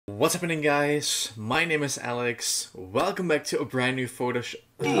What's happening, guys? My name is Alex. Welcome back to a brand new Photoshop.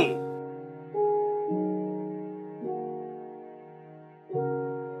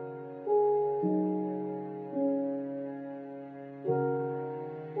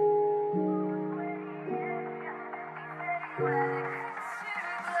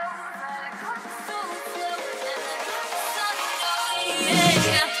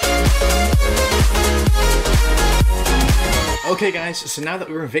 Okay guys, so now that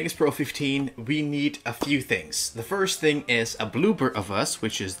we're in Vegas Pro 15, we need a few things. The first thing is a blooper of us,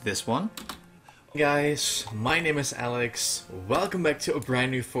 which is this one. Hey guys, my name is Alex. Welcome back to a brand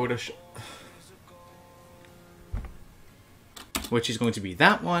new Photoshop. Which is going to be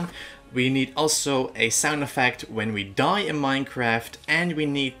that one. We need also a sound effect when we die in Minecraft, and we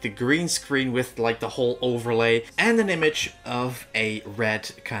need the green screen with like the whole overlay and an image of a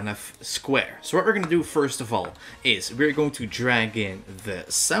red kind of square. So what we're going to do first of all is we're going to drag in the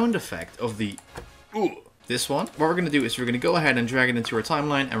sound effect of the this one. What we're going to do is we're going to go ahead and drag it into our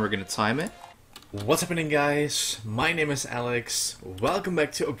timeline and we're going to time it. What's happening, guys? My name is Alex. Welcome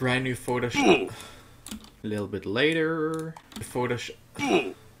back to a brand new Photoshop. A little bit later. Photoshop.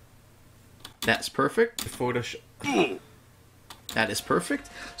 That's perfect. Photoshop. That is perfect.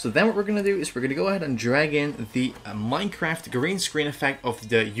 So then what we're going to do is we're going to go ahead and drag in the Minecraft green screen effect of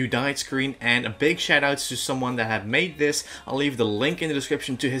the You Died screen. And a big shout out to someone that had made this. I'll leave the link in the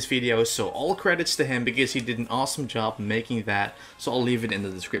description to his video. So all credits to him because he did an awesome job making that. So I'll leave it in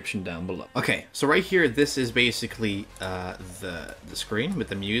the description down below. Okay, so right here, this is basically the screen with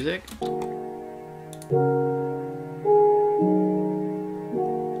the music.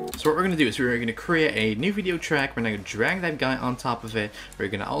 So what we're going to do is we're going to create a new video track. We're going to drag that guy on top of it. We're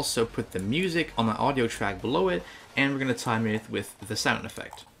going to also put the music on the audio track below it. And we're going to time it with the sound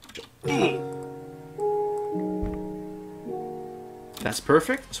effect. That's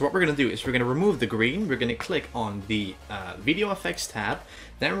perfect. So what we're going to do is we're going to remove the green. We're going to click on the video effects tab.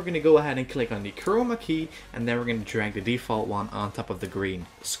 Then we're going to go ahead and click on the chroma key. And then we're going to drag the default one on top of the green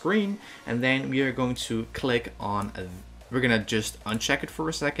screen. And then we are going to click on we're going to just uncheck it for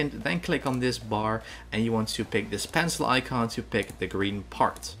a second, then click on this bar, and you want to pick this pencil icon to pick the green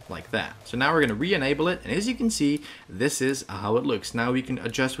part, like that. So now we're going to re-enable it, and as you can see, this is how it looks. Now we can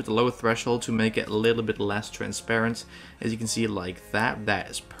adjust with the low threshold to make it a little bit less transparent. As you can see, like that, that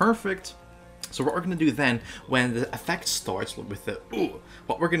is perfect. So what we're going to do then, when the effect starts with the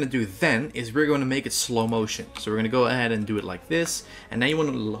what we're going to do then is we're going to make it slow motion. So we're going to go ahead and do it like this, and then you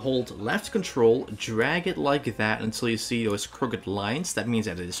want to hold left control, drag it like that until you see those crooked lines. That means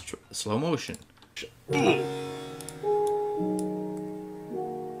that it is slow motion.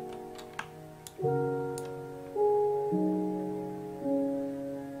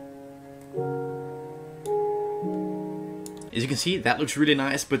 As you can see, that looks really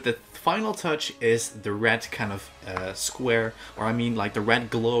nice, but the final touch is the red kind of square, or I mean like the red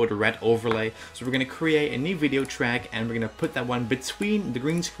glow, the red overlay. So we're going to create a new video track, and we're going to put that one between the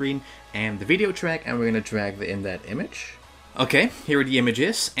green screen and the video track, and we're going to drag in that image. Okay, here are the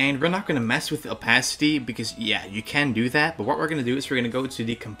images, and we're not going to mess with the opacity because, yeah, you can do that, but what we're going to do is we're going to go to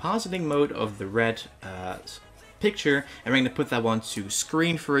the compositing mode of the red picture, and we're going to put that one to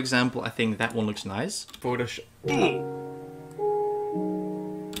screen, for example. I think that one looks nice. Photoshop.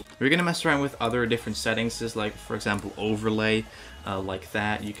 We're going to mess around with other different settings, just like, for example, overlay, like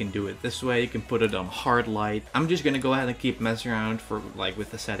that. You can do it this way. You can put it on hard light. I'm just going to go ahead and keep messing around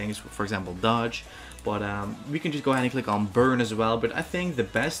with the settings, for example, dodge. But we can just go ahead and click on burn as well. But I think the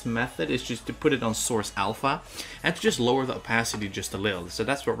best method is just to put it on source alpha and to just lower the opacity just a little. So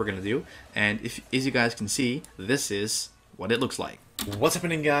that's what we're going to do. And as you guys can see, this is what it looks like. What's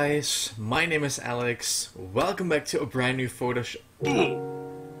happening, guys? My name is Alex. Welcome back to a brand new Photoshop.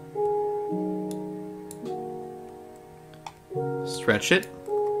 Stretch it.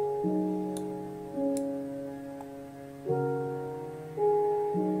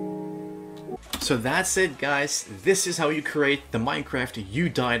 So that's it, guys. This is how you create the Minecraft You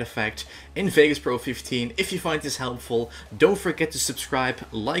Died effect in Vegas Pro 15. If you find this helpful, don't forget to subscribe,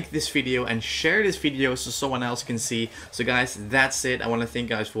 like this video, and share this video so someone else can see. So guys, that's it. I want to thank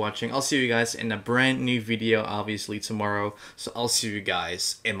you guys for watching. I'll see you guys in a brand new video, obviously tomorrow. So I'll see you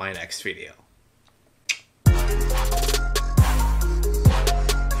guys in my next video.